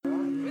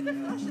With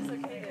the flash it's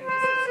okay though,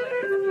 because it's like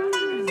in the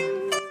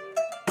background.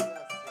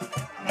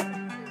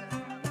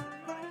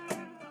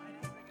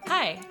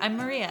 Hi, I'm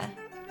Maria.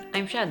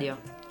 I'm Shadia.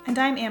 And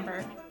I'm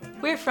Amber.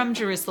 We're from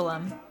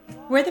Jerusalem.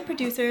 We're the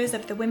producers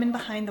of the Women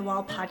Behind the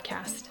Wall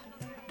podcast.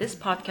 This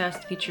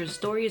podcast features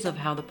stories of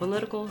how the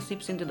political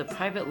seeps into the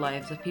private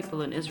lives of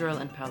people in Israel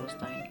and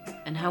Palestine,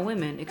 and how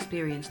women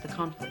experience the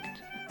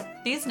conflict.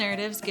 These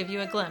narratives give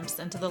you a glimpse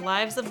into the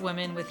lives of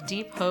women with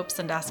deep hopes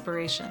and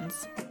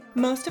aspirations.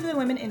 Most of the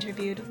women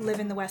interviewed live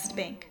in the West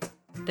Bank.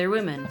 They're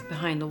women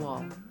behind the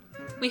wall.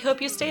 We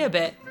hope you stay a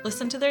bit,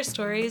 listen to their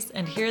stories,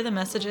 and hear the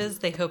messages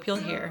they hope you'll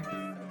hear.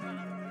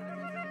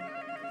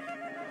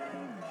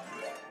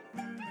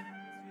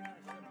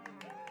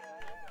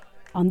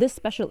 On this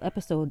special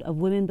episode of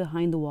Women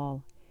Behind the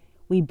Wall,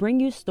 we bring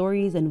you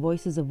stories and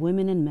voices of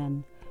women and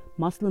men,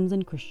 Muslims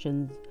and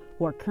Christians,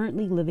 who are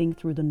currently living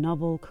through the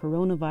novel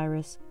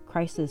coronavirus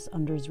crisis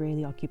under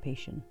Israeli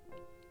occupation.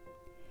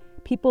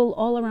 People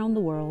all around the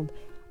world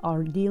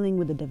are dealing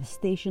with the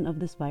devastation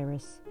of this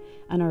virus,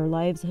 and our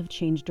lives have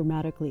changed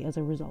dramatically as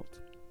a result.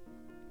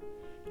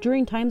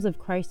 During times of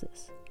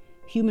crisis,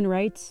 human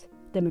rights,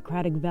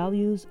 democratic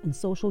values, and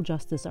social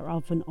justice are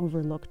often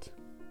overlooked.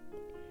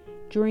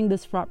 During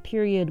this fraught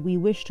period, we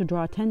wish to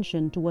draw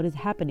attention to what is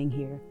happening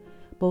here,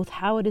 both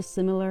how it is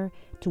similar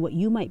to what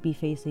you might be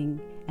facing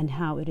and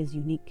how it is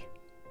unique.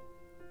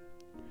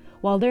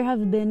 While there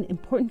have been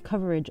important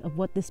coverage of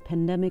what this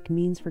pandemic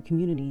means for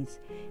communities,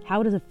 how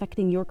it is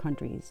affecting your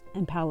countries,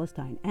 and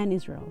Palestine and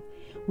Israel,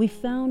 we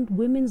found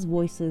women's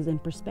voices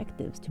and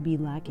perspectives to be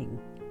lacking.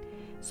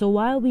 So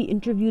while we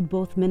interviewed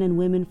both men and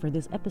women for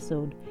this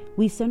episode,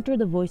 we center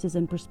the voices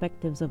and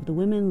perspectives of the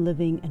women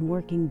living and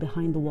working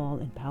behind the wall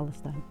in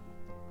Palestine.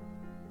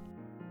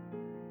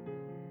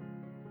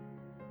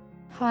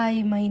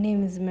 Hi, my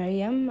name is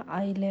Mariam.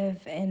 I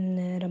live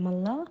in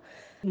Ramallah.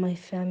 My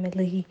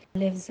family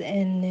lives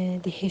in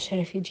the Hisha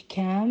refugee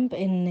camp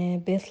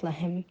in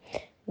Bethlehem,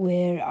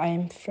 where I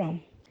am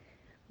from.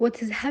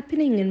 What is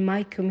happening in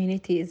my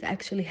community is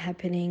actually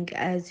happening,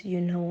 as you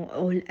know,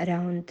 all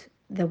around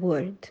the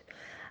world.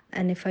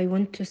 And if I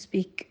want to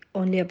speak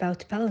only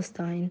about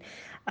Palestine,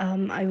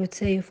 I would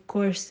say, of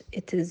course,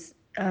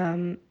 it's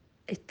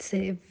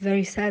a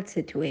very sad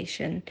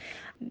situation,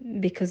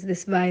 because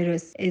this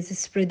virus is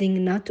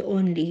spreading not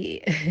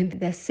only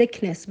the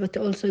sickness, but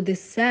also the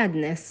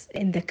sadness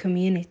in the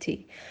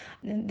community.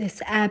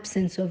 This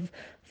absence of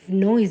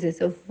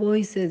noises, of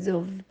voices,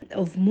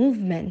 of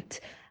movement.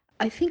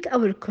 I think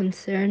our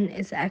concern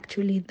is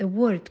actually the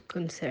word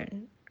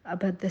concern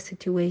about the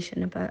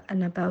situation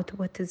about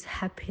what is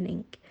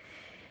happening.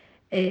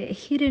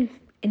 Here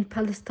in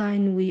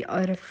Palestine, we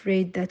are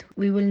afraid that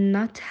we will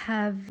not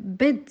have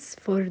beds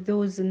for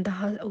those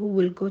who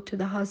will go to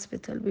the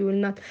hospital. We will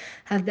not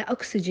have the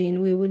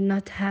oxygen. We will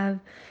not have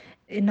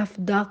enough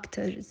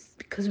doctors,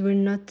 because we're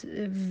not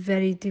a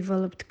very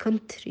developed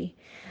country.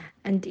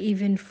 And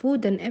even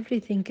food and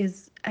everything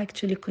is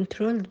actually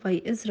controlled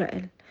by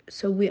Israel.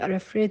 So we are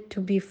afraid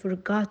to be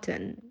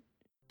forgotten.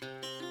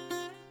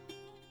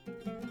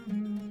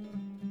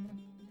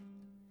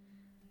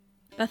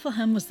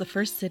 Bethlehem was the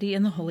first city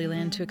in the Holy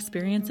Land to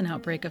experience an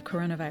outbreak of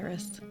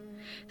coronavirus.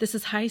 This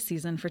is high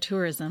season for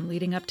tourism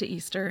leading up to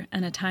Easter,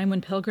 and a time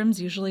when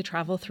pilgrims usually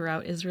travel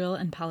throughout Israel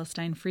and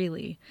Palestine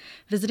freely,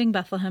 visiting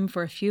Bethlehem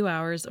for a few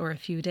hours or a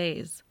few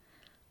days.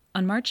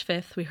 On March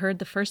 5th, we heard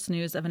the first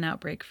news of an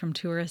outbreak from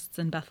tourists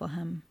in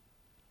Bethlehem.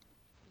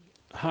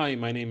 Hi,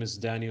 my name is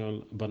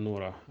Daniel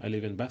Banura. I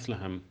live in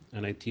Bethlehem,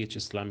 and I teach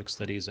Islamic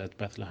studies at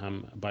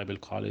Bethlehem Bible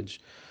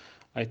College.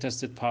 I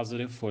tested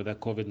positive for the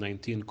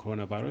COVID-19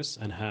 coronavirus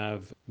and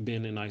have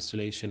been in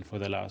isolation for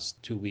the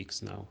last 2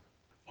 weeks now.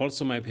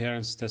 Also, my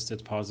parents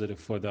tested positive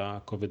for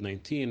the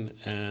COVID-19,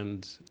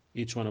 and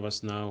each one of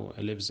us now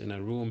lives in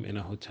a room in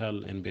a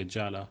hotel in Beit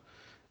Jala,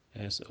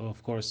 so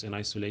of course in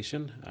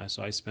isolation.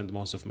 So I spend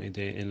most of my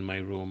day in my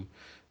room,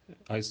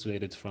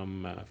 isolated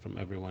from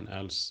everyone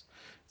else.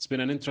 It's been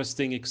an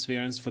interesting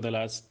experience for the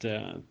last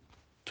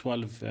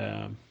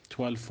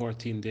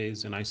 14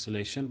 days in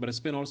isolation, but it's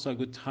been also a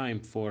good time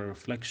for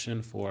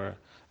reflection, for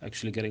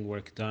actually getting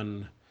work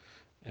done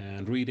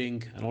and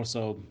reading, and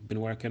also been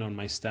working on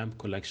my stamp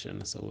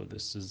collection. So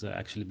this has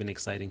actually been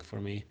exciting for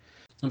me.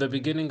 In the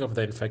beginning of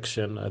the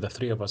infection, the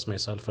three of us,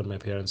 myself and my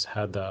parents,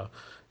 had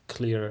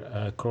clear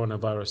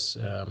coronavirus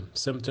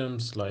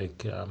symptoms,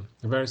 like a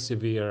very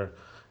severe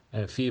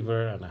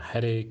fever and a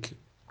headache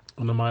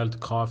and a mild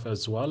cough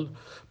as well.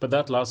 But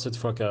that lasted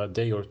for like a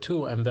day or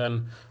two, and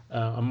then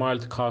a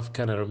mild cough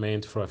kind of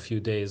remained for a few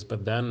days.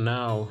 But then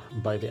now,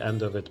 by the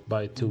end of it,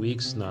 by 2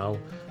 weeks now,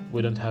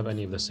 we don't have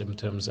any of the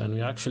symptoms, and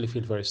we actually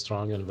feel very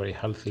strong and very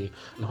healthy.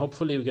 And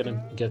hopefully we're going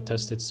to get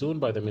tested soon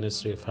by the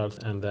Ministry of Health,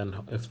 and then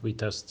if we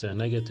test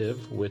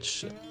negative,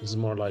 which is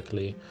more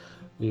likely,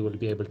 we will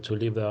be able to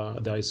leave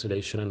the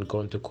isolation and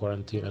go into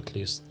quarantine, at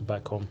least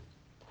back home.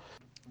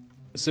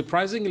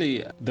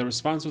 Surprisingly, the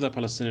response of the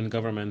Palestinian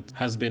government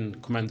has been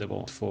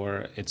commendable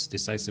for its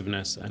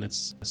decisiveness and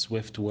its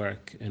swift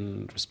work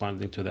in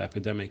responding to the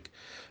epidemic.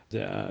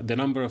 The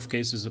number of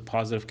cases, the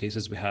positive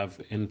cases we have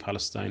in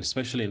Palestine,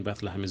 especially in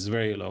Bethlehem, is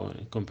very low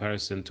in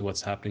comparison to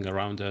what's happening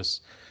around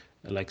us.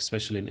 Like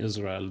especially in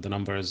Israel, the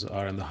numbers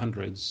are in the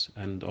hundreds,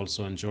 and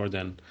also in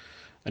Jordan,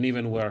 and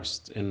even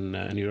worse in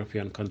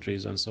European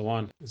countries and so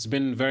on. It's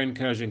been very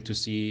encouraging to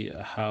see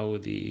how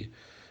the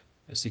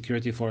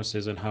security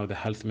forces and how the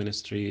health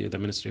ministry, the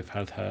Ministry of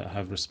Health,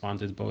 have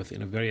responded both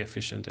in a very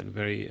efficient and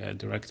very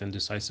direct and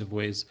decisive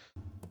ways.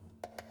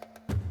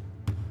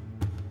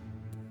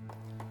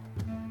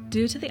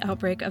 Due to the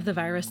outbreak of the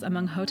virus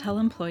among hotel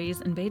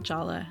employees in Beit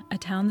Jala, a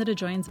town that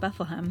adjoins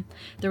Bethlehem,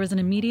 there was an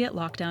immediate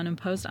lockdown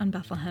imposed on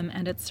Bethlehem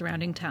and its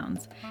surrounding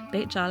towns,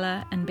 Beit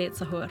Jala and Beit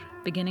Sahur,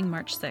 beginning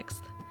March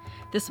 6th.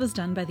 This was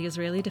done by the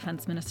Israeli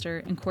Defense Minister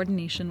in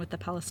coordination with the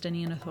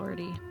Palestinian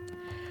Authority.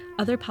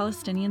 Other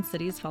Palestinian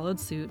cities followed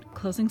suit,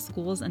 closing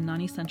schools and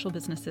non-essential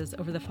businesses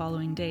over the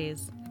following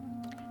days.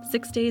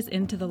 6 days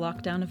into the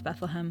lockdown of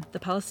Bethlehem, the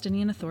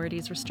Palestinian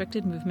authorities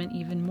restricted movement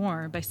even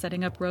more by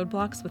setting up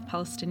roadblocks with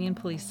Palestinian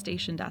police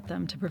stationed at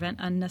them to prevent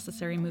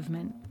unnecessary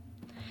movement.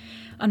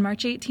 On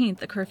March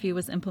 18th, a curfew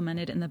was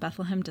implemented in the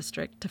Bethlehem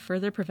district to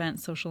further prevent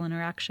social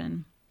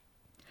interaction.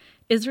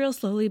 Israel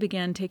slowly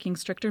began taking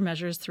stricter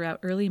measures throughout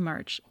early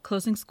March,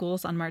 closing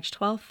schools on March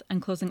 12th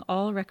and closing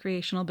all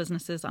recreational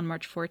businesses on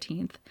March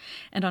 14th,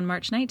 and on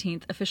March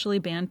 19th officially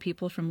banned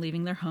people from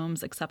leaving their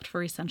homes except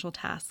for essential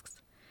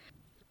tasks.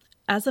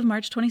 As of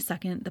March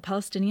 22nd, the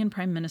Palestinian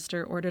Prime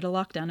Minister ordered a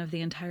lockdown of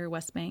the entire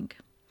West Bank.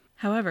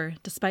 However,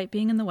 despite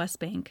being in the West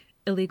Bank,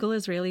 illegal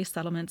Israeli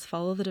settlements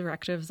follow the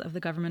directives of the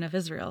government of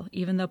Israel,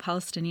 even though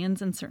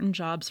Palestinians and certain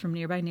jobs from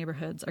nearby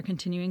neighborhoods are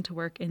continuing to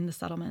work in the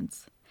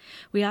settlements.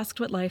 We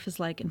asked what life is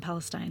like in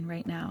Palestine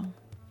right now.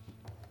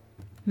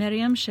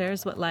 Miriam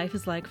shares what life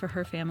is like for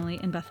her family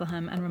in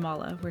Bethlehem and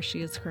Ramallah, where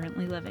she is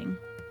currently living.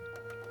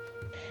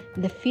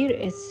 The fear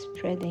is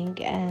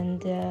spreading,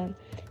 and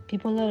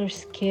people are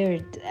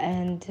scared,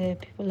 and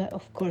people,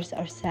 of course,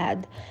 are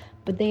sad,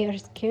 but they are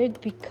scared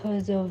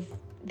because of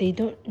they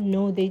don't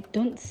know, they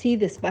don't see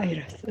this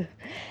virus.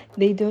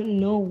 They don't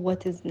know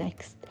what is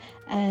next.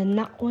 And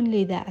not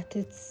only that,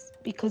 it's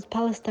because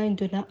Palestine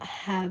do not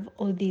have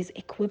all these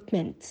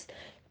equipments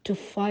to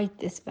fight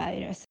this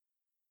virus.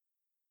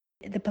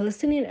 The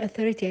Palestinian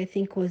Authority, I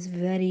think, was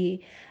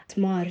very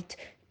smart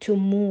to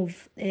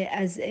move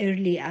as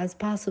early as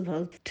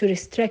possible to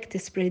restrict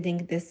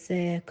spreading this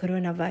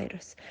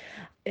coronavirus.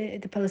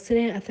 The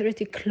Palestinian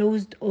Authority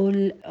closed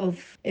all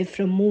of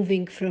from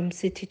moving from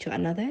city to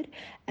another,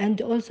 and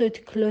also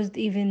it closed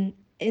even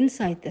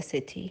inside the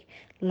city.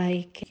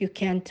 Like you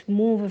can't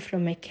move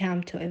from a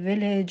camp to a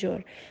village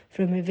or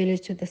from a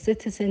village to the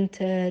city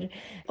center.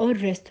 All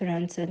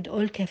restaurants and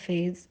all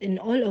cafes in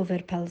all over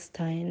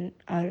Palestine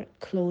are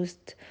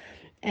closed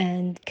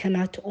and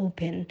cannot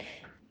open.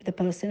 The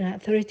Palestinian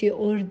Authority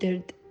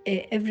ordered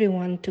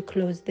everyone to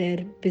close their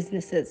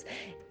businesses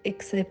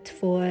except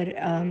for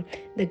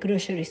the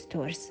grocery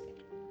stores.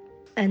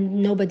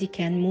 And nobody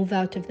can move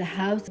out of the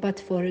house but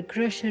for a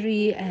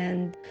grocery,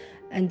 and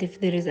if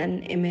there is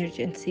an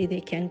emergency,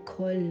 they can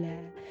call.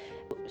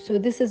 So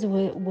this is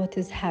what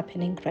is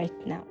happening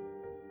right now.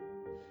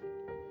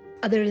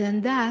 Other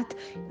than that,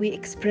 we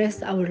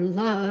express our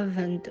love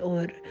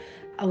or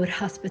our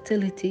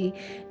hospitality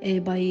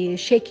by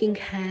shaking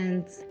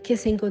hands,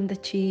 kissing on the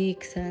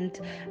cheeks, and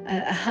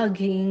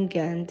hugging,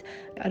 and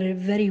are a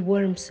very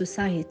warm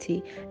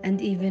society. And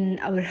even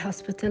our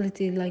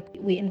hospitality, like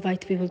we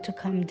invite people to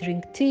come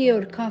drink tea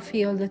or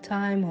coffee all the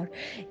time, or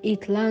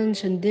eat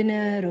lunch and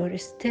dinner, or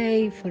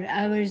stay for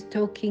hours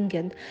talking.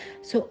 And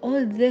so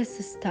all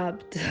this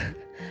stopped.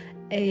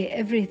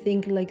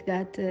 Everything like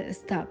that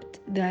stopped.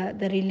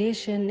 The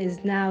relation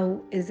is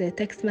now a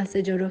text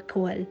message or a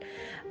call,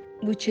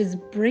 which is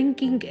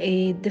bringing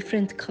a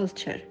different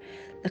culture,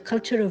 the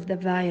culture of the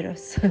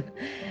virus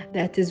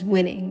that is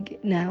winning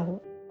now.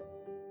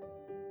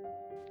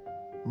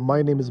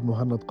 My name is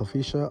Muhannad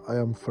Qafisha. I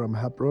am from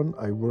Hebron.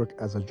 I work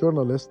as a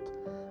journalist,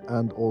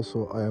 and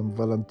also I am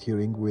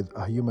volunteering with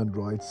a human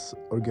rights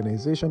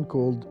organization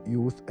called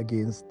Youth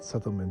Against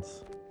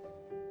Settlements.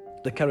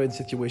 The current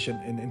situation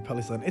in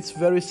Palestine, it's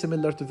very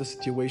similar to the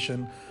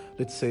situation,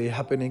 let's say,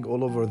 happening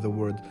all over the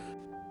world.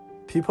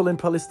 People in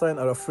Palestine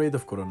are afraid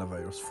of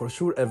coronavirus. For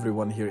sure,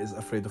 everyone here is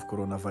afraid of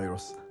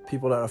coronavirus.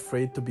 People are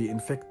afraid to be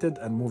infected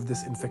and move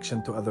this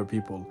infection to other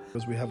people.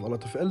 Because we have a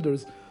lot of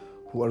elders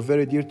who are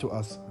very dear to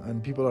us,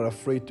 and people are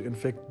afraid to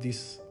infect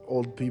these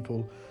old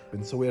people.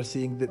 And so we are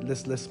seeing that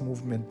less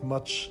movement,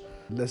 much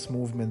less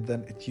movement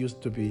than it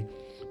used to be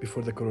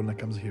before the corona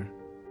comes here.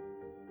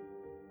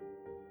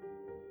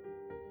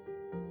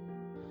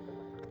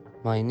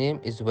 My name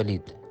is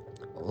Walid.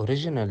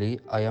 Originally,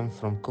 I am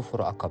from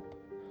Kufr Aqab,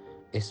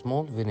 a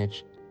small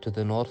village to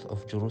the north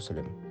of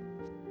Jerusalem.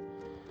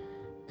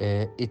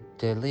 It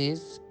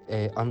lays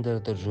under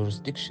the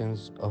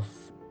jurisdictions of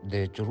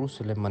the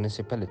Jerusalem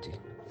municipality.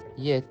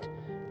 Yet,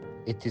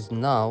 it is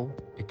now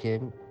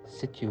became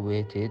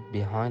situated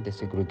behind the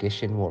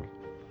segregation wall.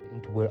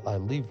 And where I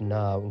live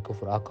now in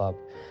Kufr Aqab,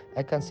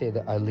 I can say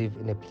that I live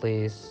in a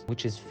place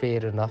which is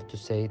fair enough to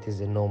say it is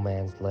a no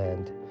man's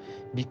land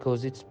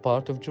because it's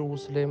part of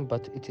Jerusalem,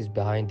 but it is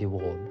behind the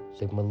wall.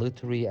 The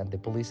military and the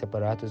police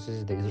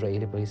apparatuses, the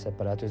Israeli police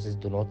apparatuses,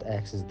 do not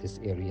access this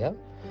area.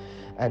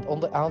 And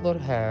on the other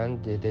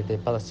hand, the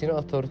Palestinian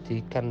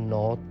Authority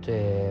cannot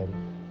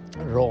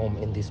roam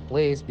in this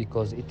place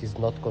because it is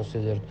not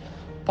considered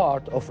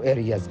part of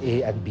areas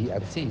A and B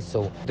and C.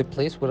 So the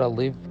place where I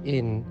live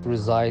in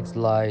resides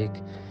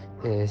like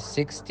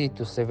 60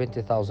 to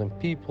 70,000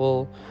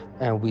 people,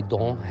 and we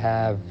don't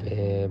have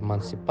a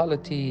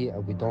municipality,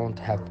 and we don't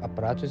have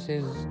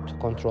apparatuses to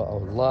control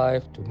our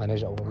life, to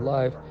manage our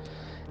life,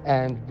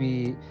 and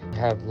we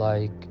have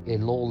like a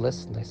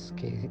lawlessness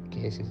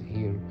cases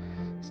here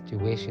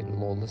situation,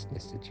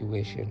 lawlessness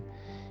situation.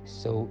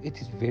 So it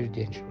is very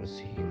dangerous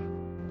here.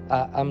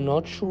 I'm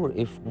not sure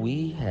if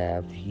we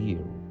have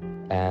here,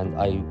 and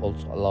I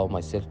also allow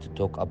myself to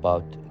talk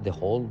about the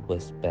whole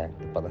West Bank,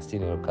 the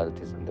Palestinian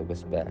localities in the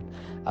West Bank.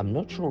 I'm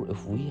not sure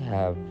if we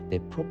have the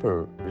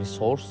proper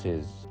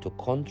resources to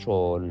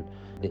control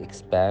the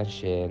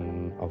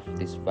expansion of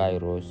this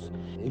virus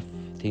if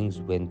things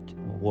went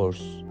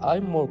worse.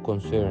 I'm more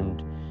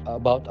concerned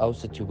about our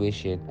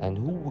situation and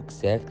who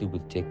exactly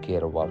will take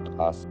care about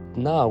us.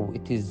 Now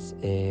it is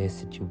a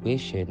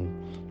situation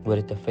where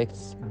it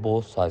affects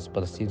both sides,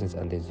 Palestinians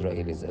and the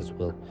Israelis as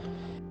well,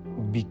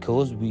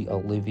 because we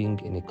are living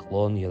in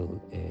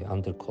a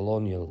under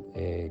colonial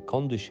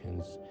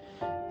conditions.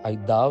 I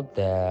doubt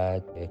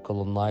that a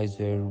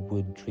colonizer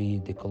would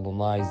treat the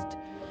colonized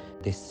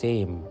the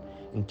same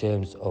in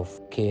terms of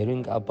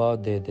caring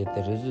about the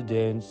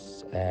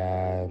residents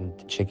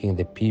and checking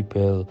the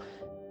people.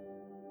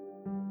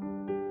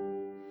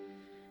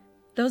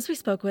 Those we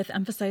spoke with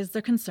emphasized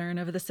their concern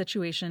over the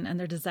situation and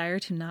their desire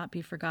to not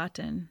be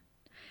forgotten.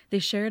 They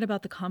shared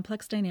about the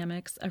complex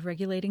dynamics of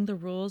regulating the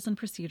rules and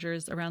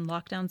procedures around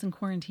lockdowns and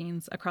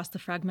quarantines across the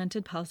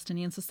fragmented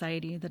Palestinian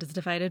society that is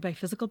divided by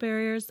physical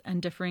barriers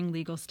and differing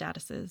legal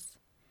statuses.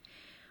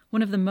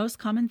 One of the most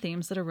common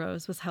themes that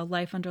arose was how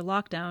life under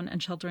lockdown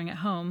and sheltering at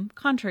home,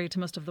 contrary to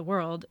most of the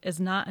world, is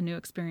not a new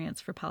experience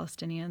for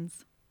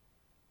Palestinians.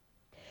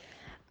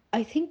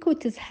 I think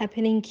what is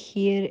happening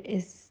here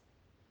is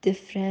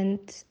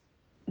different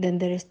than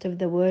the rest of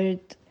the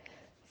world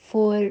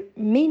for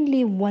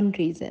mainly one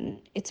reason.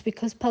 It's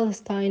because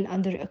Palestine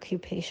under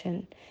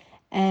occupation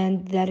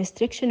and the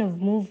restriction of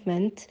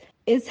movement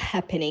is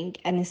happening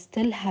and is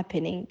still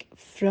happening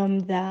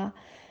from the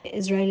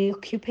Israeli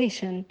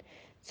occupation.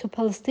 So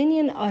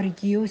Palestinians are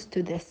used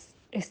to this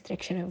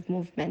restriction of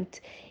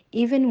movement.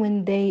 Even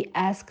when they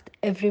asked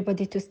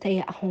everybody to stay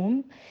at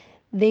home,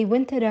 they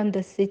went around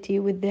the city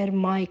with their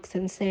mics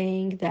and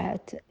saying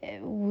that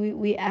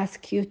we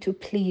ask you to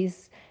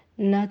please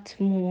not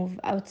move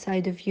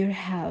outside of your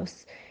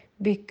house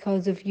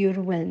because of your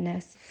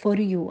wellness for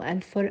you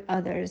and for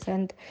others,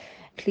 and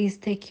please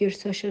take your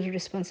social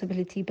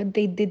responsibility. But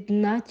they did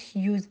not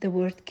use the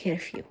word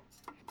curfew.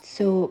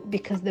 So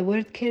because the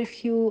word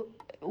curfew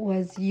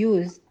was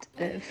used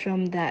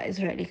from the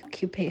Israeli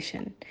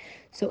occupation.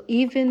 So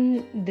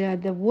even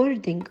the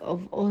wording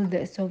of all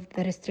this, of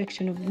the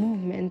restriction of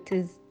movement,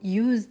 is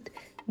used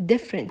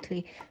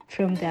differently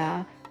from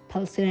the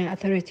Palestinian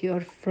Authority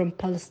or from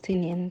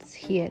Palestinians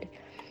here.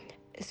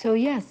 So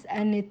yes,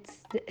 and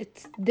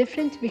it's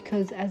different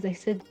because, as I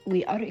said,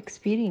 we are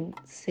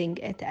experiencing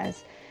it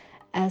as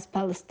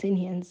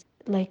Palestinians.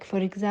 Like, for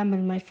example,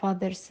 my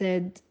father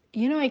said,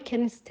 I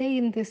can stay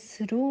in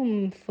this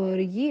room for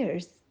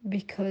years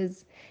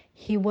because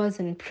he was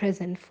in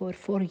prison for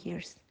 4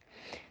 years.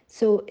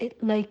 So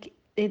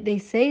they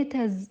say it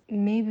as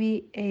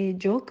maybe a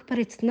joke, but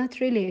it's not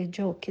really a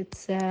joke.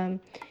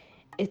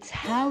 It's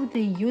how they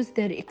use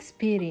their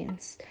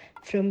experience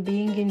from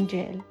being in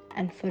jail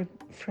and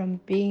from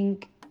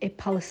being a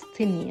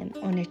Palestinian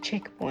on a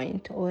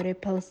checkpoint, or a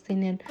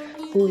Palestinian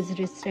who is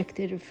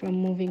restricted from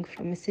moving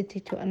from a city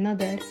to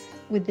another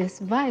with this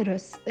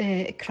virus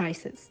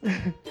crisis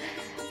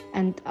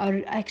and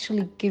are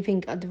actually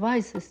giving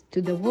advices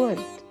to the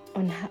world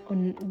on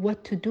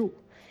what to do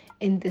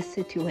in this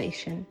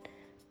situation.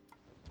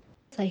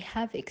 I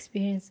have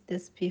experienced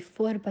this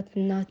before, but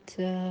not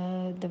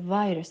the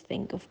virus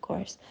thing, of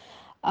course.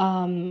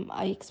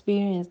 I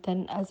experienced,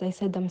 and as I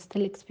said, I'm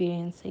still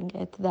experiencing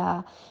it,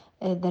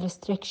 the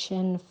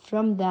restriction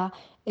from the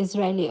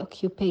Israeli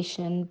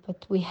occupation.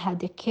 But we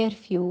had a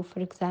curfew, for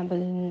example,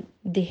 in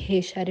the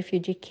Heysha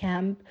refugee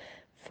camp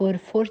for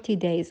 40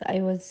 days.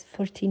 I was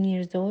 14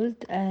 years old,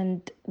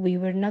 and we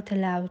were not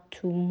allowed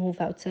to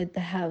move outside the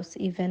house.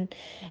 Even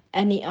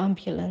any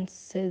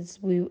ambulances,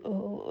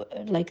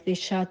 they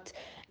shut,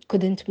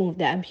 couldn't move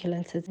the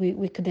ambulances.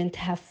 We couldn't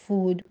have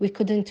food. We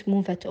couldn't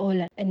move at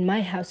all. In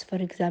my house, for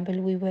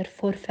example, we were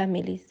 4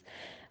 families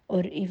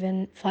or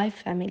even 5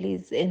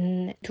 families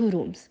in 2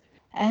 rooms.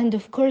 And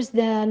of course,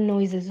 the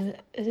noises,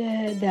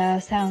 the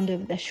sound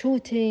of the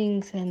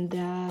shootings and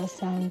the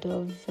sound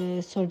of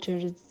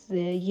soldiers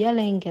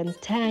yelling and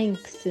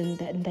tanks and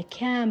the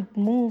camp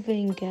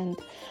moving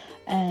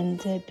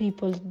and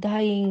people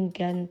dying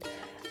and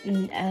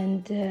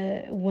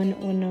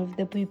one of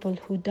the people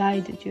who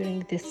died during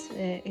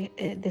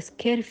this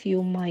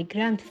curfew, my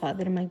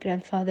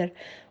grandfather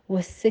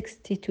was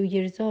 62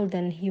 years old,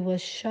 and he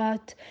was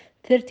shot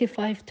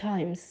 35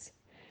 times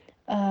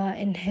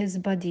in his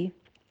body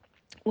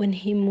when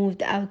he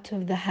moved out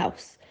of the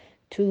house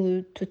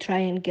to try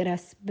and get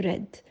us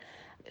bread.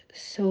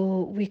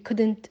 So we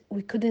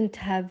couldn't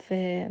have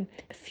a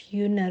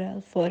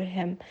funeral for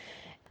him.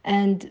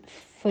 And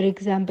for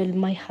example,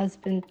 my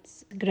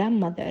husband's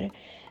grandmother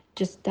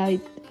just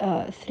died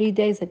 3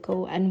 days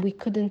ago, and we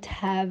couldn't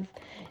have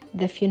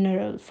the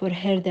funeral for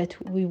her that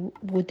we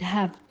would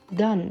have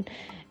done.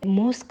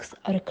 Mosques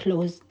are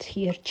closed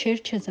here,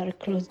 churches are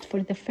closed.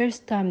 For the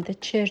first time, the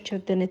Church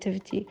of the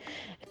Nativity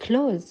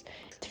closed.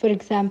 For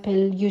example,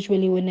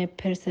 usually when a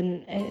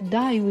person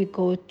die, we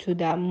go to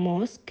the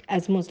mosque,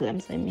 as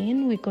Muslims,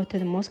 we go to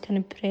the mosque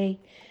and pray.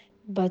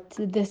 But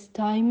this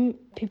time,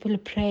 people are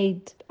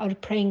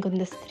praying on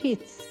the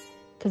streets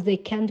because they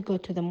can't go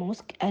to the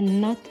mosque,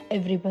 and not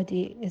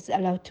everybody is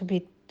allowed to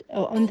be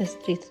on the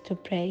streets to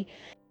pray.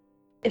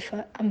 If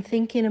I'm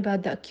thinking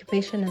about the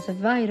occupation as a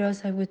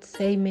virus, I would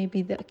say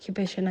maybe the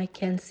occupation, I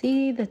can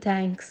see the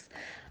tanks,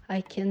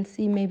 I can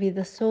see maybe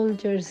the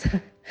soldiers,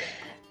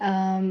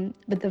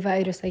 but the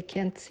virus I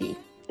can't see.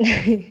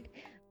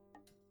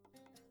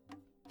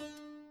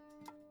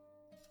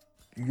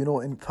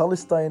 In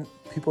Palestine,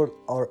 people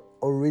are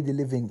already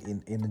living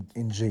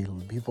in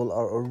jail. People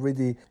are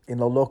already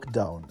in a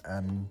lockdown.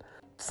 And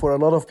for a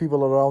lot of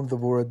people around the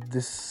world,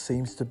 this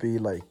seems to be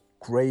like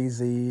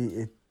crazy.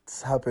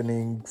 It's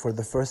happening for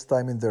the first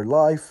time in their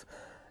life.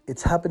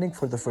 It's happening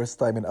for the first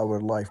time in our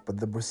life. But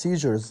the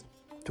procedures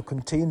to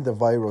contain the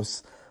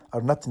virus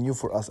are not new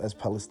for us as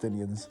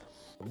Palestinians.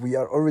 We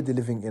are already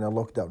living in a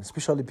lockdown,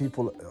 especially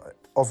people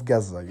of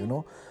Gaza,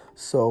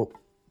 So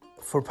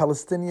for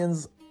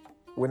Palestinians,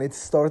 when it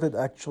started,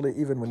 actually,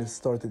 even when it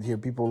started here,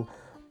 people,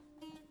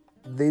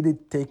 they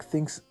did take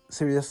things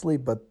seriously,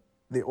 but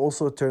they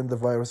also turned the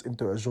virus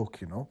into a joke,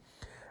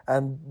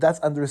 And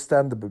that's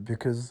understandable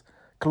because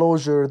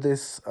closure,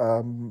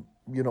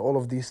 all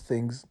of these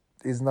things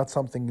is not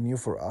something new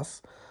for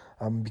us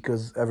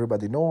because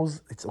everybody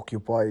knows it's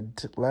occupied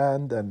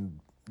land and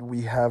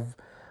we have,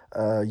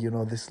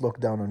 this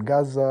lockdown on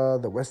Gaza,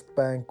 the West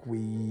Bank,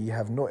 we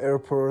have no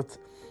airport,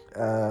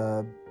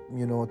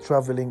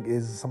 traveling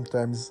is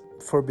sometimes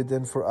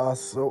forbidden for us.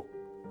 So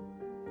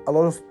a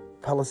lot of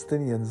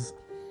Palestinians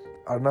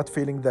are not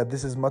feeling that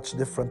this is much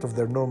different of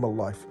their normal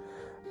life.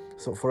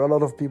 So for a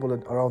lot of people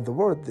around the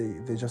world,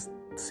 they just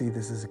see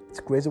it's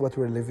crazy what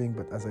we're living.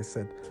 But as I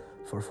said,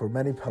 for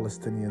many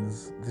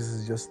Palestinians, this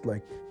is just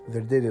like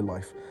their daily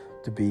life,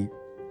 to be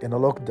in a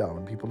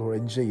lockdown, people who are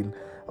in jail,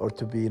 or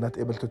to be not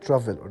able to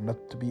travel, or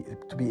not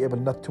to be able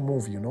not to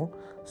move,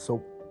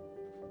 So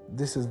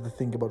this is the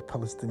thing about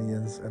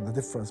Palestinians and the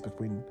difference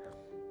between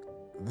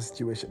the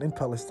situation in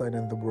Palestine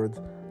and the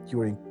world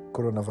during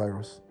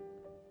coronavirus.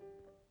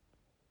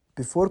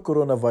 Before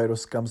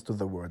coronavirus comes to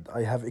the world,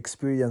 I have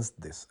experienced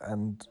this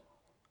and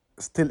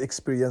still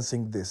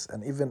experiencing this.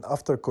 And even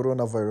after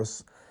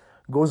coronavirus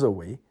goes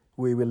away,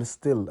 I will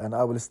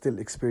still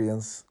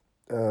experience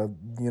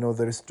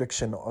the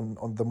restriction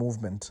on the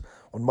movement,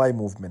 on my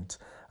movement.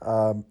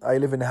 I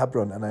live in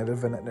Hebron, and I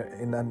live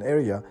in an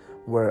area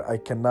where I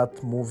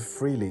cannot move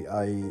freely.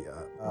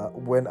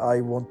 When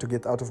I want to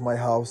get out of my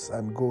house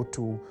and go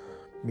to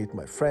meet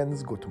my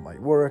friends, go to my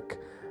work,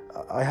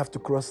 I have to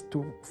cross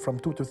from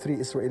 2 to 3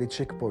 Israeli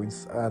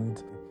checkpoints.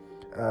 And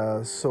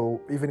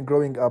so even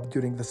growing up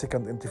during the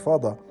second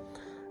Intifada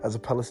as a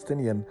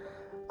Palestinian,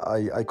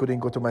 I couldn't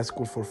go to my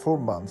school for 4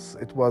 months.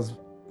 It was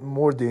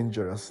more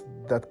dangerous,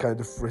 that kind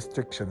of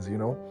restrictions,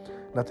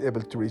 not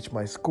able to reach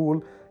my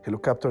school.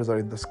 Helicopters are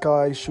in the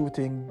sky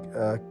shooting,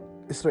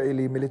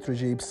 Israeli military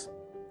jeeps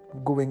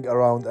going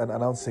around and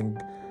announcing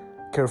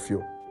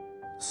curfew.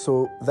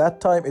 So that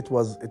time it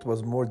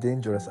was more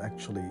dangerous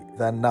actually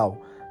than now.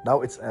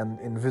 Now it's an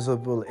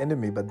invisible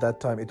enemy, but that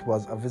time it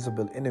was a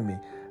visible enemy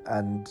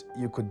and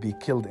you could be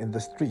killed in the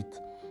street.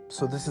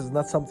 So this is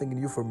not something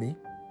new for me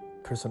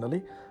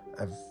personally.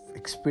 I've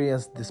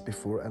experienced this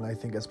before, and I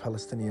think as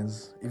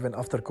Palestinians, even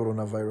after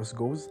coronavirus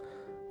goes,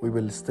 we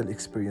will still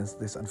experience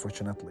this,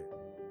 unfortunately.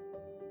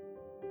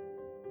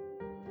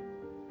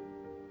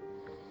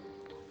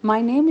 My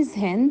name is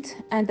Hind,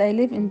 and I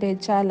live in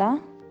Beit Jala.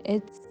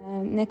 It's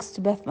next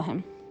to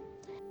Bethlehem.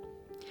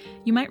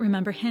 You might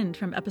remember Hind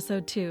from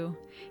episode 2.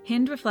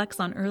 Hind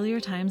reflects on earlier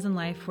times in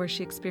life where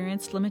she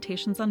experienced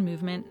limitations on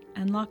movement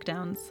and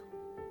lockdowns.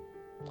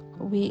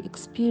 We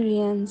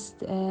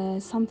experienced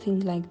something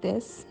like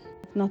this,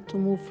 not to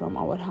move from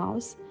our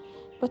house,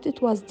 but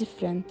it was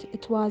different.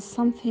 It was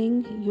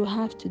something you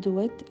have to do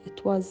it.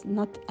 It was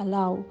not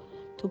allowed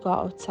to go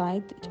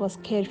outside. It was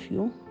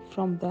curfew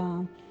from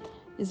the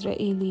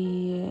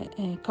Israeli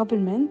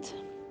government.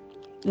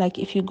 Like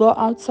if you go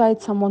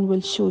outside, someone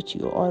will shoot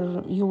you,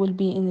 or you will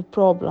be in a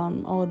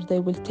problem, or they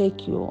will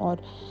take you, or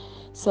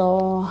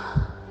so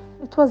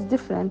it was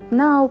different.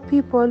 Now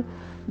people,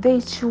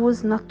 they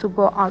choose not to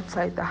go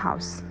outside the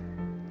house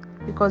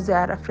because they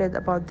are afraid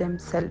about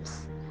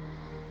themselves.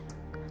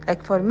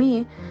 Like for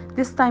me,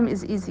 this time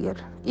is easier.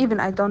 Even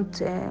I don't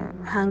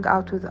hang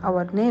out with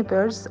our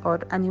neighbors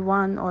or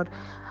anyone, or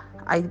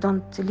I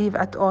don't leave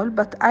at all,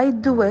 but I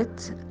do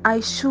it.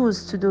 I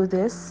choose to do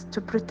this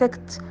to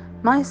protect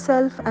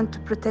myself and to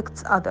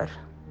protect others.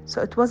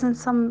 So it wasn't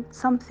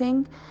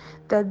something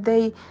that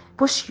they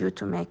push you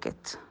to make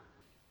it.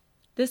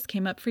 This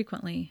came up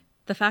frequently,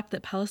 the fact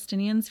that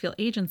Palestinians feel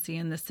agency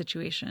in this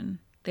situation.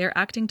 They are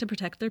acting to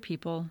protect their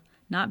people,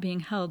 not being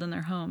held in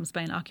their homes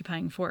by an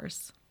occupying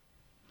force.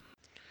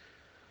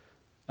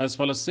 As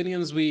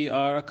Palestinians, we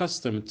are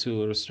accustomed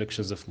to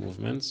restrictions of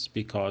movements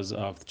because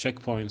of the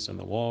checkpoints on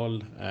the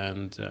wall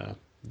and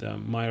the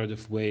myriad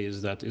of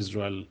ways that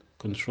Israel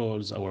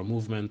controls our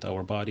movement,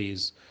 our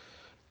bodies.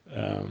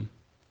 In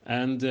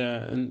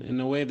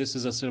a way, this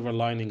is a silver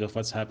lining of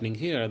what's happening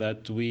here,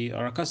 that we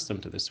are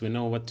accustomed to this. We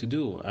know what to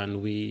do,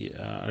 and we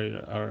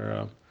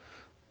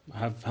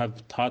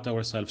have taught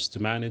ourselves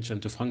to manage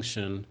and to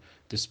function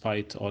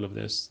despite all of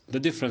this. The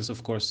difference,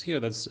 of course, here,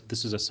 this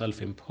is a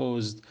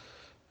self-imposed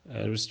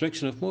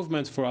restriction of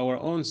movement for our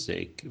own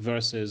sake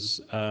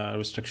versus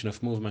restriction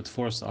of movement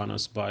forced on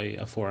us by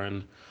a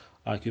foreign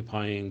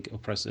occupying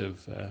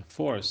oppressive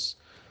force.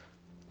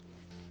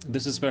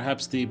 This is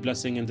perhaps the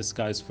blessing in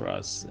disguise for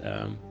us.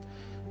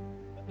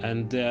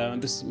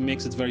 This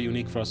makes it very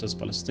unique for us as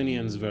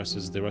Palestinians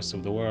versus the rest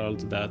of the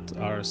world that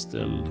are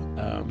still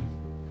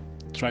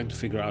trying to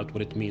figure out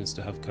what it means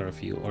to have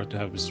curfew or to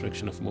have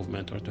restriction of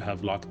movement or to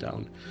have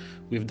lockdown.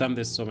 We've done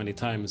this so many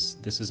times.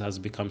 Has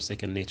become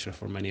second nature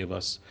for many of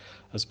us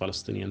as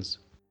Palestinians.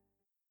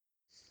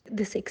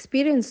 This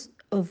experience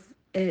of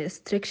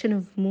restriction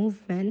of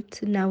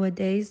movement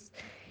nowadays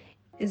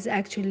is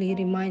actually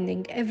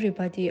reminding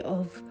everybody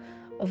of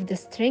the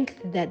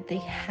strength that they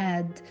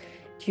had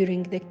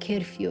during the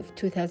curfew of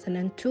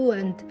 2002,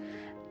 and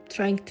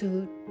trying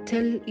to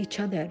tell each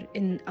other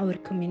in our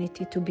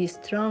community to be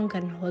strong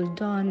and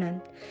hold on,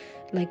 and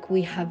like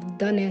we have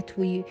done it,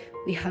 we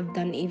have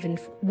done even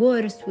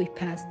worse, we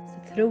passed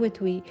through it,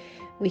 we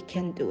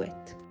can do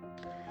it.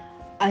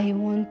 I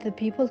want the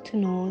people to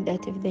know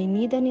that if they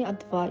need any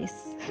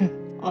advice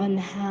on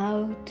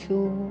how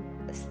to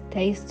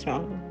stay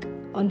strong,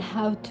 on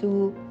how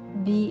to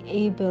be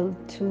able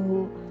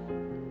to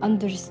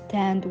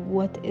understand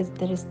what is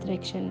the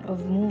restriction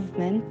of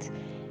movement,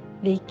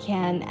 they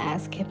can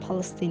ask a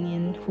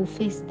Palestinian who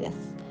faced this.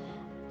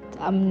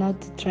 I'm not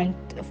trying,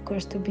 of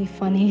course, to be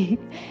funny,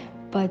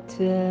 but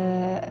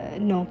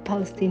no,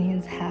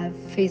 Palestinians have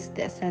faced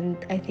this, and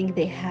I think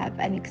they have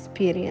an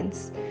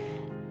experience.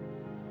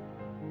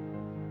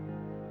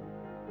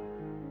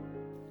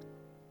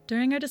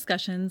 During our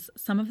discussions,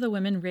 some of the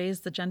women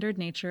raised the gendered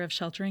nature of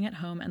sheltering at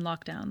home and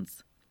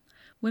lockdowns.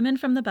 Women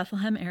from the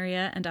Bethlehem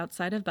area and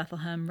outside of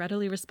Bethlehem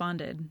readily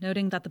responded,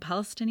 noting that the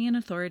Palestinian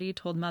Authority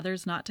told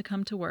mothers not to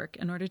come to work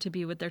in order to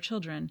be with their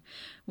children,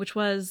 which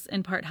was,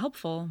 in part,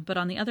 helpful, but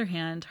on the other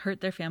hand, hurt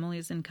their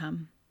family's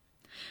income.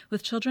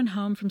 With children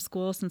home from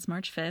school since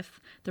March 5th,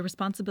 the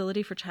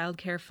responsibility for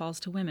childcare falls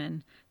to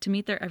women, to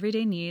meet their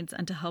everyday needs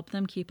and to help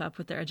them keep up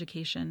with their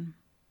education.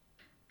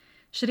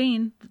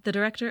 Shireen, the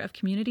director of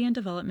community and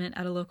development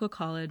at a local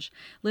college,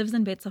 lives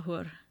in Beit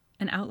Zahur,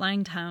 an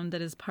outlying town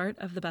that is part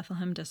of the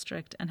Bethlehem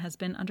district and has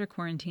been under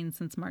quarantine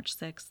since March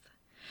 6th.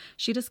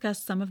 She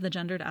discussed some of the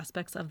gendered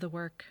aspects of the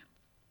work.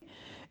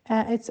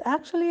 It's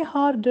actually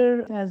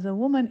harder as a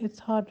woman, it's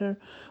harder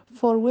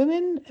for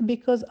women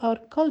because our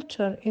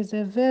culture is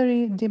a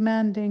very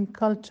demanding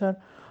culture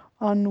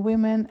on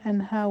women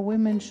and how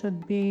women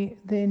should be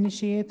the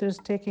initiators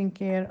taking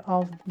care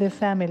of the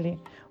family.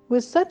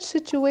 With such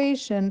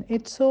situation,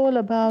 it's all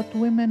about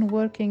women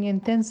working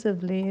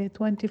intensively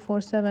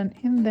 24/7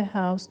 in the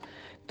house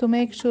to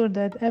make sure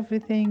that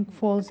everything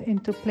falls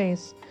into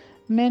place.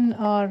 Men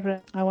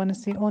are, I want to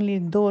say, only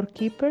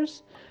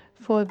doorkeepers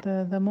for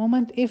the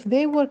moment. If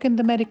they work in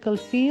the medical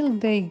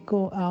field, they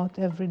go out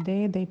every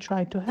day, they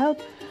try to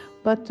help,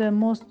 but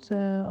most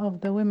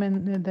of the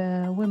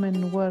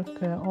women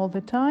work all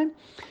the time.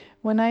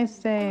 When I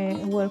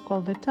say work all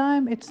the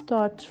time, it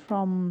starts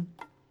from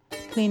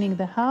cleaning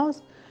the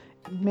house,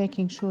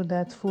 making sure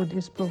that food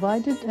is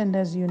provided, and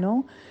as you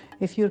know,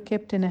 if you're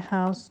kept in a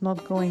house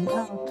not going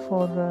out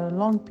for a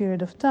long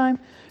period of time,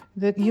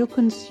 that you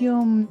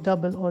consume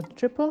double or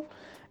triple,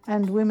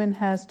 and women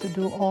has to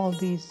do all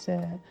these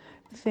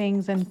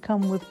things and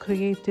come with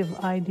creative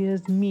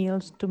ideas,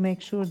 meals to make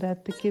sure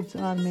that the kids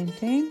are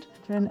maintained.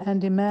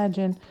 And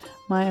imagine,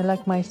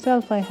 like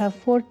myself, I have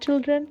 4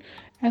 children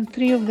and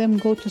 3 of them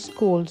go to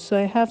school, so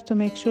I have to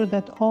make sure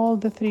that all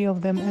the 3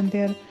 of them, and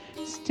they're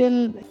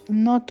still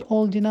not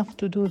old enough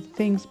to do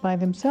things by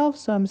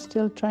themselves, so I'm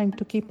still trying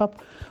to keep up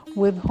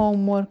with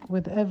homework,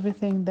 with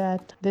everything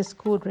that the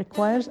school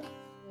requires.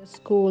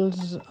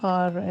 Schools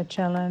are a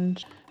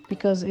challenge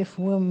because if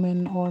women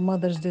or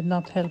mothers did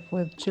not help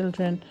with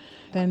children,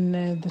 then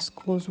the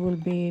schools will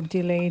be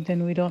delayed, and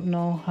we don't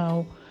know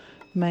how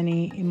many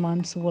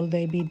months will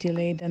they be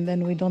delayed, and then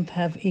we don't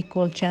have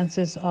equal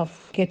chances of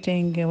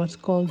getting what's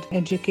called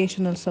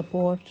educational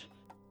support.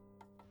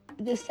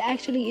 This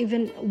actually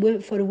even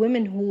for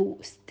women who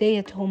stay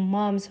at home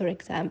moms, for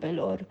example,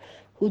 or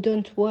who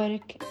don't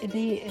work,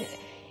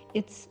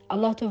 it's a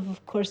lot of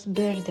course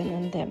burden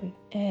on them.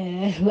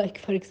 Like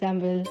for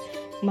example,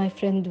 my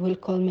friend will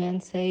call me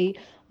and say,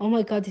 oh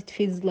my god, it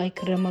feels like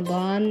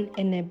Ramadan,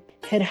 and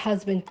her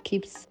husband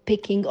keeps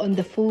picking on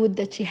the food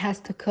that she has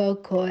to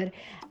cook, or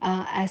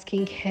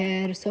asking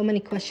her so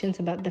many questions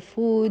about the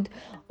food,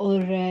 or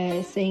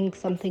saying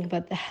something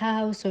about the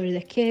house or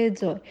the kids,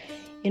 or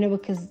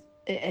because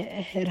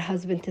her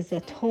husband is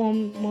at home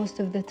most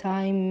of the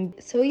time.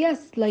 So yes,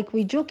 like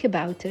we joke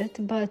about it,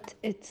 but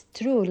it's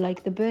true, like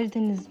the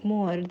burden is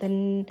more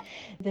than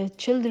the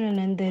children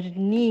and their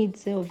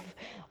needs of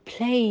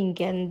playing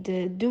and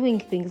doing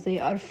things. They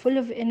are full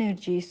of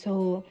energy.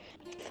 So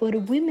for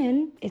women,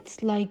 it's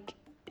like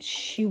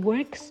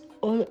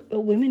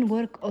women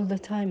work all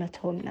the time at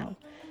home now,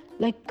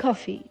 like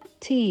coffee,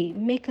 tea,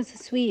 make us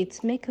sweets,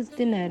 make us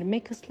dinner,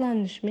 make us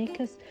lunch,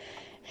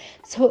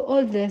 so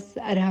all this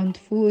around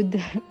food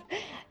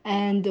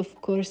and of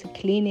course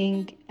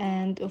cleaning,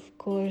 and of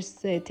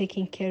course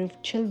taking care of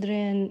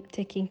children,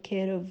 taking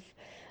care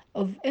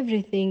of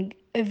everything,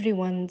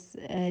 everyone's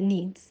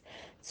needs.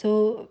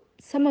 So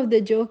some of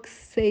the jokes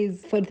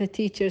says for the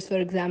teachers, for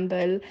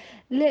example,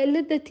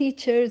 let the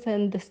teachers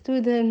and the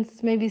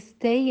students maybe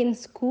stay in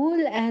school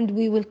and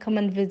we will come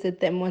and visit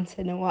them once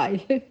in a while.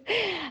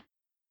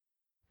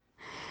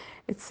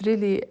 It's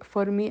really,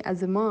 for me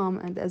as a mom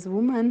and as a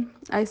woman,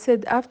 I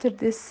said after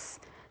this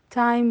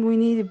time we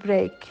need a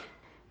break,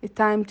 a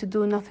time to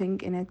do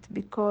nothing in it,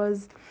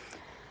 because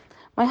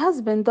my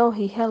husband, though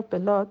he helped a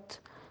lot,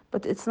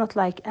 but it's not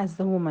like as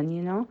the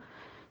woman,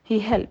 he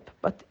helped,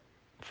 but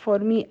for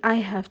me I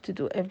have to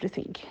do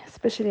everything,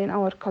 especially in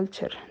our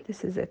culture.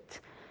 This is it.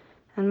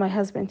 And my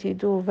husband, he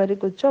do a very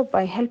good job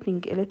by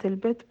helping a little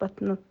bit,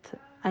 but not,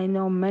 I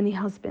know many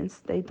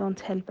husbands, they don't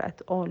help at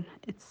all.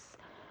 It's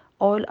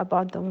all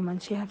about the woman.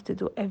 She have to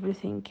do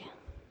everything.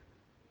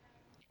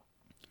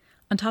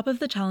 On top of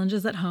the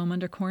challenges at home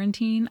under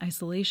quarantine,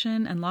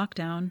 isolation, and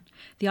lockdown,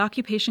 the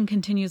occupation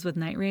continues with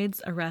night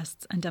raids,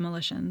 arrests, and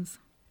demolitions.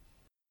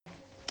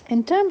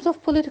 In terms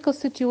of political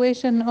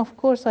situation, of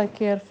course I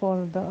care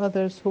for the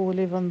others who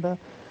live on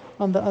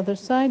the other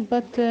side,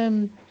 but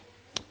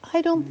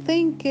I don't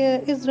think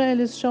Israel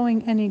is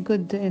showing any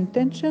good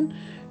intention.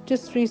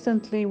 Just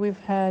recently we've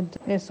had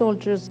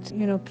soldiers,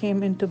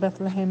 came into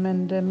Bethlehem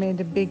and made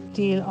a big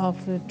deal of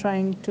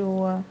trying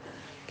to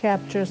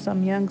capture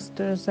some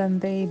youngsters,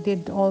 and they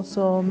did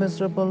also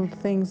miserable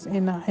things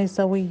in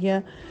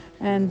Isawiya,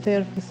 and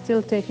they're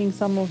still taking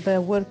some of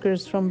the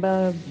workers from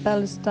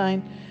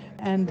Palestine,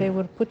 and they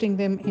were putting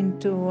them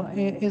into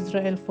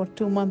Israel for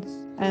 2 months,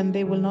 and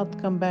they will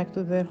not come back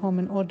to their home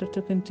in order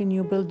to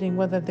continue building,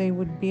 whether they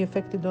would be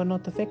affected or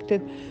not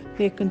affected.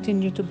 They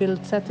continue to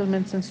build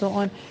settlements and so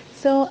on.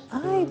 So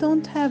I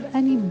don't have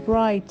any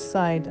bright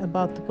side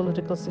about the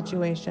political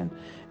situation.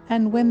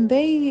 And when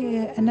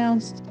they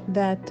announced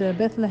that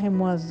Bethlehem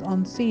was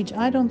on siege,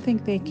 I don't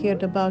think they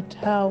cared about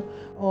how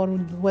or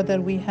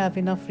whether we have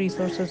enough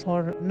resources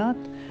or not.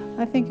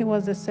 I think it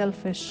was a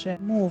selfish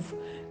move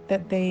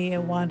that they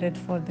wanted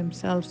for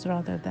themselves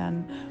rather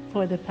than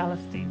for the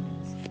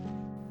Palestinians.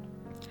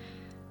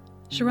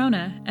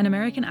 Sharona, an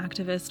American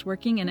activist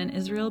working in an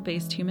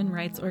Israel-based human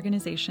rights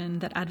organization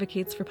that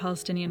advocates for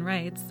Palestinian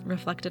rights,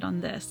 reflected on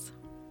this.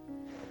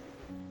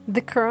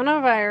 The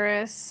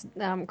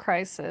coronavirus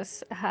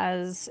crisis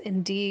has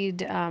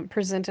indeed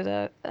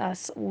presented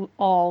us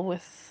all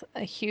with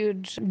a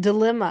huge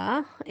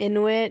dilemma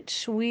in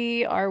which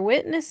we are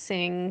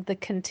witnessing the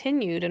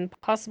continued and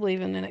possibly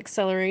even an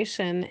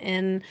acceleration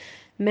in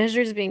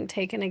measures being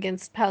taken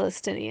against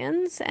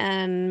Palestinians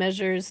and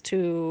measures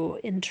to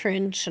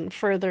entrench and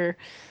further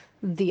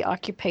the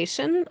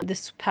occupation.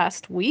 This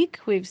past week,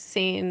 we've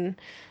seen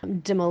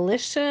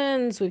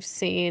demolitions, we've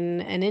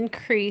seen an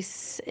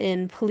increase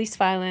in police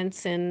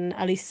violence in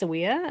Al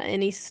Isawiya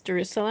in East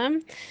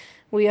Jerusalem.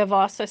 We have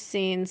also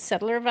seen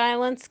settler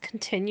violence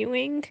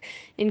continuing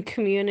in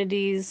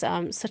communities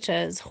such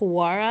as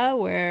Hawara,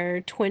 where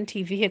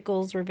 20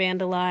 vehicles were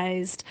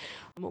vandalized,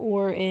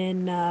 or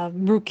in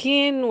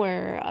Brukin,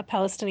 where a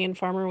Palestinian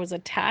farmer was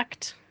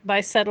attacked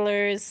by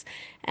settlers,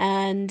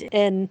 and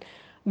in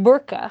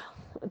Burqa,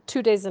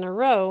 2 days in a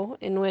row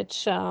in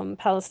which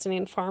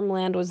Palestinian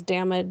farmland was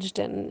damaged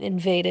and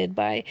invaded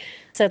by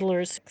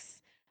settlers.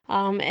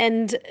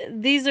 And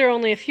these are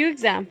only a few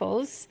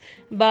examples,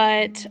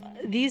 but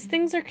these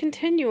things are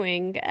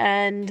continuing,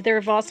 and there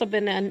have also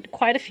been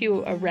quite a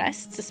few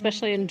arrests,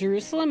 especially in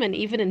Jerusalem and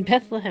even in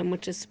Bethlehem,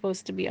 which is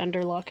supposed to be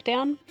under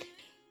lockdown.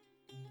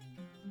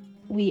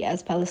 We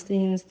as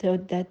Palestinians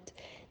thought that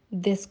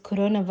this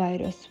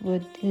coronavirus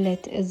would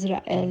let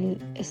Israel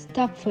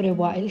stop for a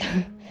while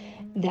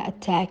the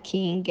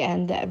attacking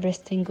and the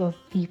arresting of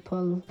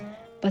people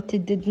but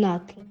it did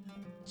not.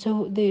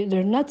 So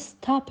they're not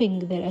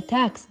stopping their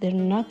attacks. They're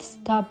not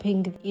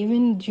stopping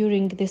even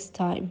during this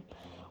time.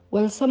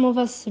 Well, some of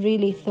us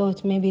really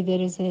thought maybe there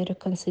is a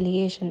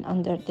reconciliation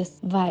under this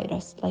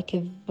virus, like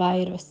a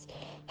virus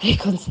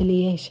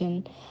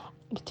reconciliation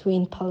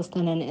between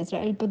Palestine and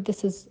Israel. But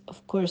this is,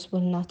 of course,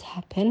 will not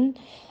happen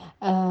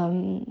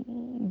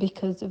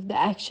because of the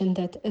action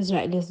that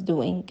Israel is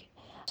doing.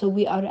 So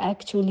we are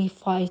actually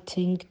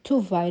fighting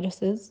two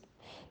viruses,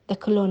 the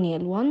colonial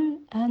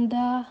one and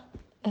the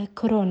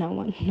corona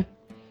one.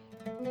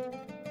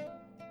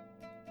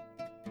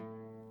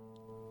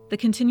 The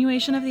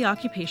continuation of the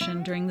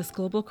occupation during this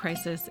global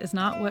crisis is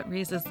not what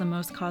raises the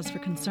most cause for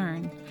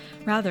concern.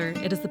 Rather,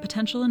 it is the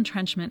potential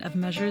entrenchment of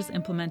measures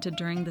implemented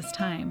during this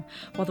time,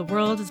 while the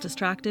world is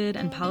distracted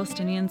and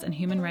Palestinians and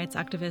human rights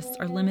activists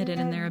are limited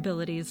in their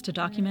abilities to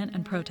document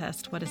and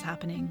protest what is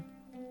happening.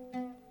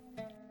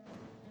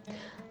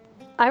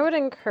 I would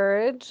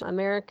encourage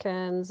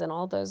Americans and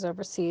all those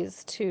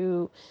overseas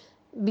to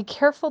be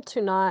careful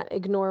to not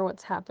ignore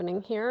what's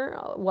happening here.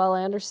 While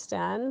I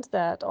understand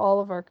that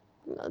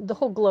the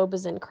whole globe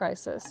is in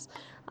crisis,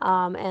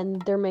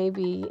 and there may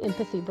be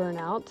empathy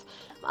burnout,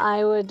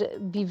 I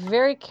would be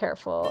very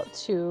careful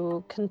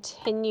to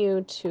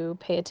continue to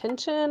pay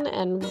attention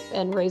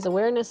and raise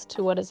awareness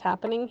to what is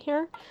happening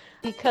here,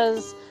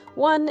 because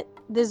one,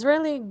 the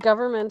Israeli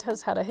government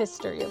has had a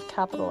history of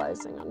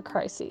capitalizing on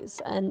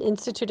crises and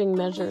instituting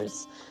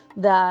measures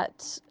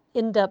that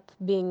end up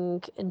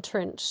being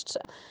entrenched.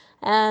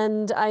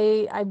 And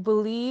I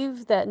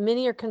believe that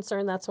many are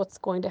concerned that's what's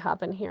going to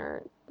happen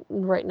here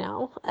right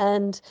now,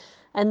 and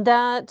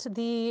that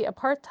the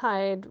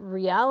apartheid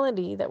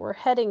reality that we're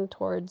heading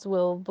towards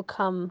will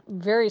become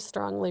very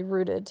strongly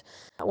rooted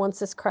once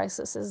this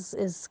crisis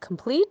is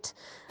complete,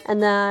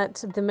 and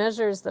that the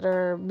measures that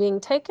are being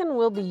taken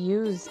will be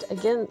used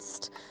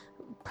against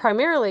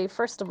primarily,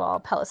 first of all,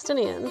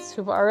 Palestinians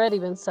who've already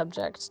been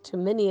subject to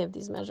many of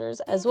these measures,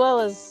 as well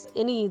as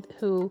any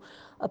who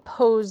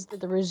opposed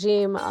the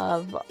regime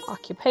of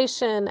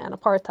occupation and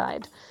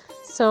apartheid.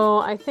 So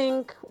I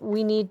think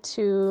we need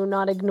to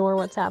not ignore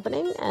what's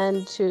happening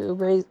and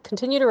to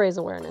continue to raise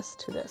awareness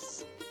to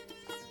this.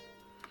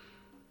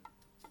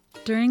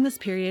 During this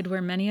period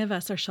where many of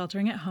us are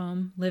sheltering at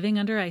home, living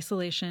under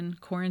isolation,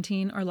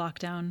 quarantine, or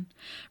lockdown,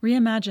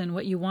 reimagine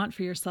what you want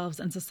for yourselves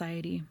and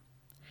society.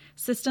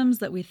 Systems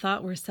that we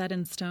thought were set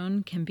in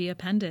stone can be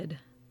appended.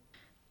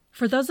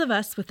 For those of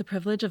us with the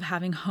privilege of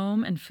having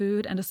home and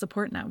food and a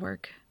support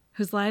network,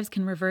 whose lives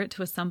can revert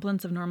to a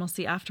semblance of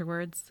normalcy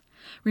afterwards,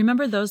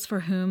 remember those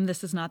for whom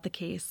this is not the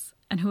case,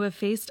 and who have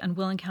faced and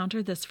will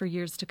encounter this for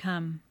years to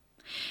come.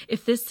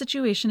 If this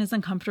situation is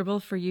uncomfortable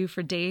for you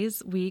for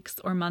days, weeks,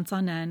 or months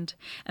on end,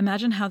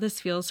 imagine how this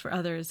feels for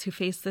others who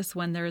face this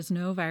when there is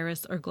no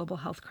virus or global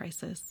health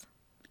crisis.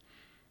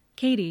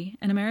 Katie,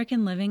 an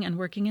American living and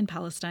working in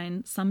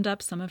Palestine, summed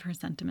up some of her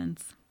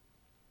sentiments.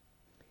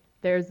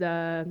 There's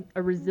a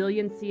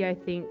resiliency, I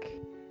think,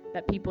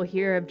 that people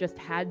here have just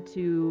had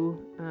to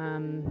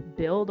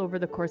build over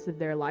the course of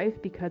their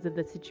life because of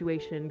the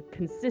situation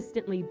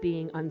consistently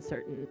being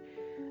uncertain.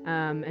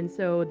 And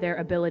so their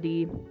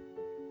ability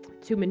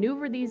to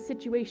maneuver these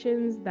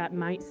situations that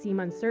might seem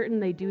uncertain,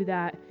 they do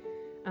that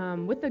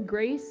with a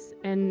grace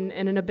and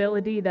an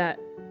ability that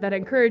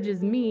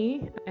encourages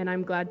me, and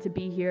I'm glad to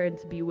be here and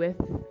to be with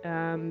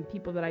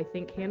people that I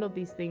think handled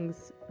these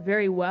things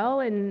very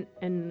well and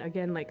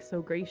again, like so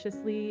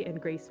graciously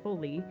and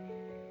gracefully.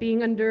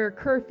 Being under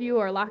curfew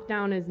or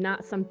lockdown is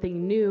not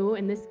something new.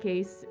 In this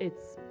case,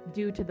 it's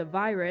due to the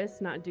virus,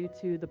 not due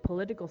to the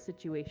political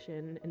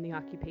situation and the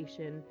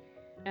occupation.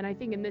 And I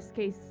think in this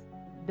case,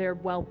 they're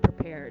well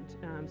prepared.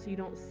 So you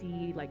don't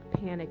see like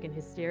panic and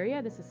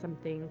hysteria. This is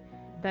something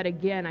that,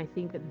 again, I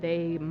think that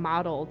they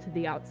model to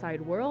the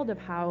outside world of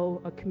how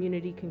a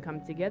community can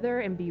come together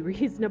and be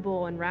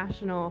reasonable and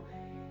rational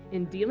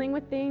in dealing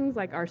with things.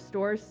 Like our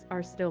stores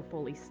are still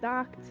fully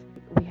stocked.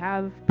 We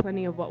have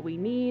plenty of what we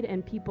need,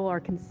 and people are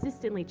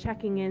consistently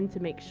checking in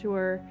to make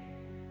sure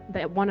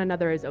that one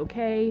another is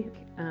okay.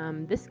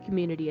 This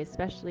community,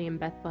 especially in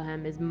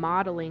Bethlehem, is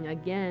modeling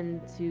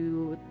again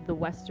to the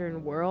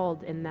Western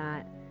world in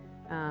that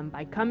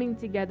by coming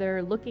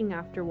together, looking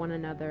after one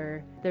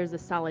another, there's a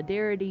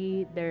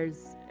solidarity,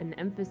 there's an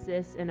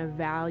emphasis and a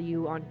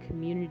value on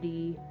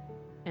community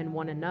and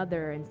one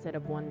another instead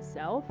of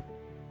oneself.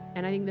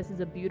 And I think this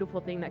is a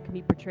beautiful thing that can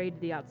be portrayed to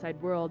the outside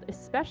world,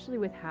 especially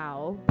with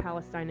how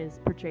Palestine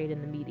is portrayed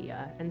in the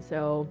media. And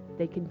so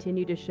they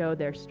continue to show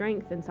their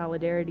strength and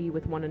solidarity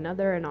with one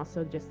another, and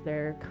also just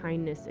their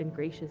kindness and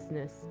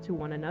graciousness to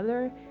one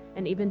another.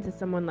 And even to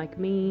someone like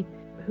me,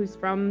 who's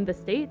from the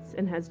States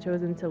and has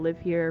chosen to live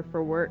here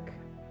for work,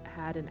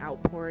 had an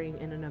outpouring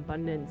and an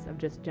abundance of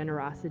just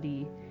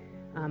generosity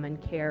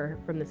and care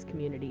from this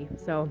community.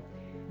 So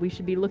we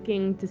should be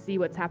looking to see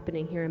what's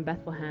happening here in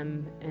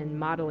Bethlehem and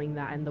modeling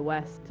that in the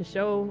West to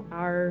show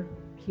our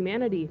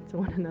humanity to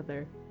one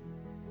another.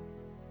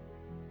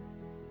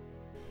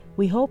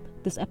 We hope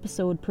this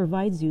episode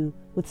provides you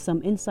with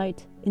some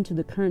insight into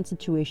the current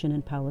situation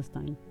in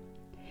Palestine.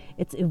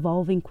 It's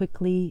evolving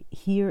quickly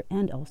here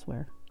and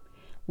elsewhere.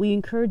 We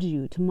encourage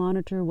you to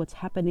monitor what's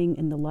happening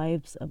in the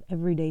lives of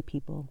everyday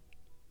people.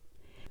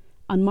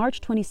 On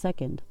March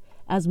 22nd,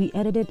 as we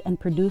edited and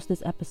produced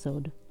this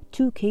episode,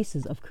 2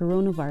 cases of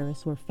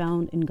coronavirus were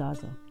found in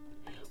Gaza,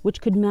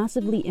 which could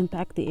massively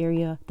impact the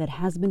area that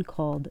has been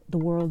called the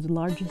world's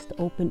largest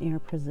open-air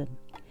prison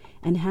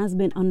and has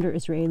been under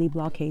Israeli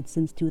blockade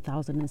since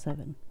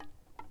 2007.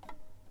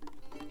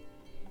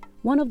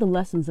 One of the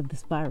lessons of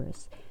this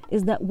virus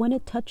is that when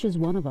it touches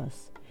one of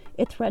us,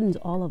 it threatens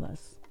all of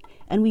us,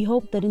 and we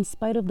hope that in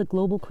spite of the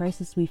global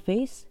crisis we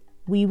face,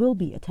 we will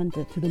be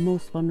attentive to the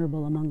most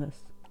vulnerable among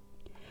us.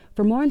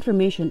 For more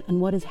information on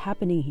what is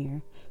happening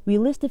here, we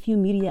list a few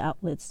media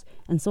outlets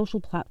and social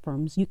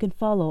platforms you can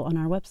follow on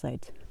our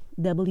website,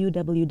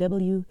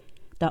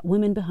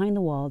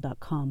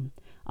 www.womenbehindthewall.com,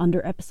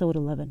 under episode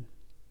 11.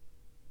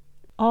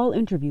 All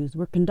interviews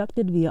were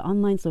conducted via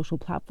online social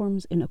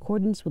platforms in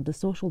accordance with the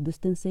social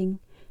distancing,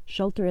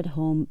 shelter at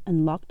home,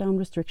 and lockdown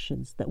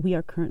restrictions that we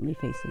are currently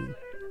facing.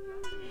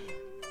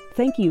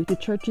 Thank you to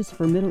Churches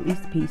for Middle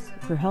East Peace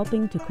for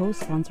helping to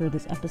co-sponsor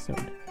this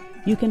episode.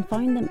 You can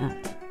find them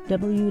at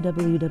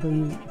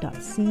www.cmep.org.